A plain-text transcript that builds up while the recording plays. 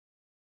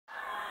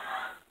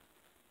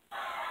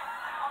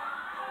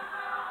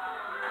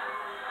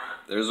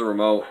There's a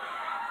remote.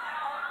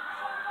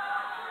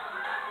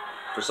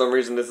 For some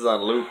reason, this is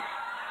on loop.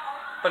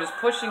 But it's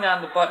pushing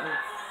on the button.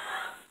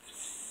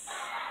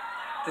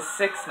 The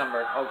 6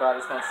 number. Oh god,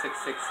 it's going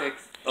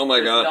 666. Oh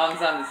my god.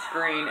 Nun's on the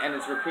screen and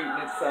it's repeating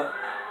itself.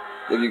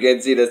 If you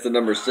can't see, that's the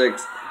number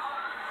 6.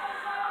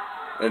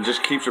 And it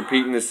just keeps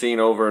repeating the scene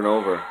over and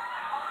over.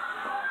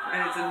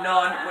 And it's a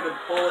nun with a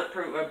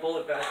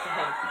bullet vest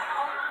on.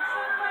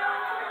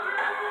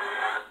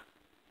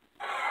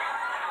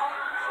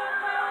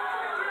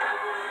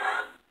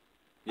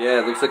 Yeah,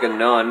 it looks like a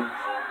nun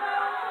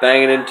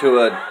banging into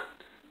a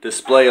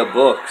display of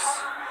books.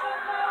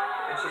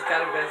 And she's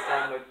got a vest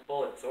on with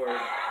bullets or bombs.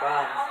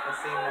 I've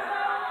seen that.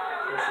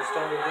 Where she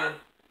stumbled in.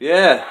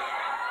 Yeah.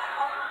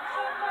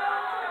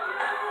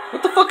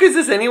 What the fuck is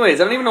this anyways?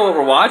 I don't even know what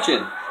we're watching.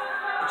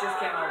 It just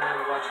came out when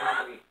we were watching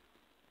TV.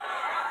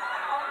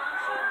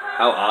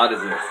 How odd is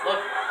this? Look.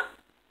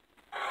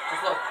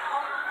 Just look.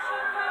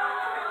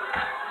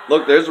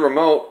 Look, there's a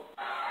remote.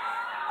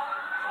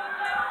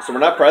 So we're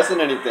not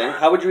pressing anything.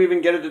 How would you even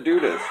get it to do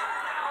this?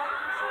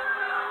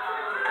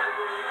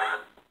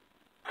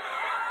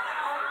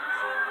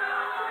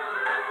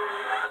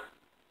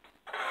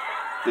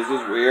 This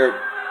is weird.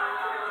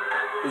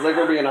 It's like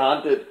we're being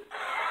haunted.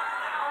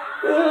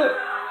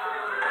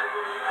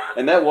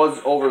 And that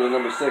was over the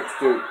number 6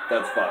 too.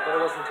 That spot. But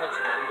it wasn't touching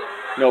it either.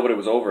 No, but it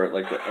was over at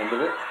like the end of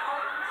it.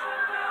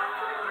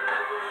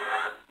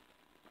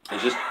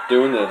 It's just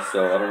doing this,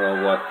 so I don't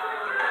know what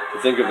to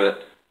think of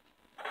it.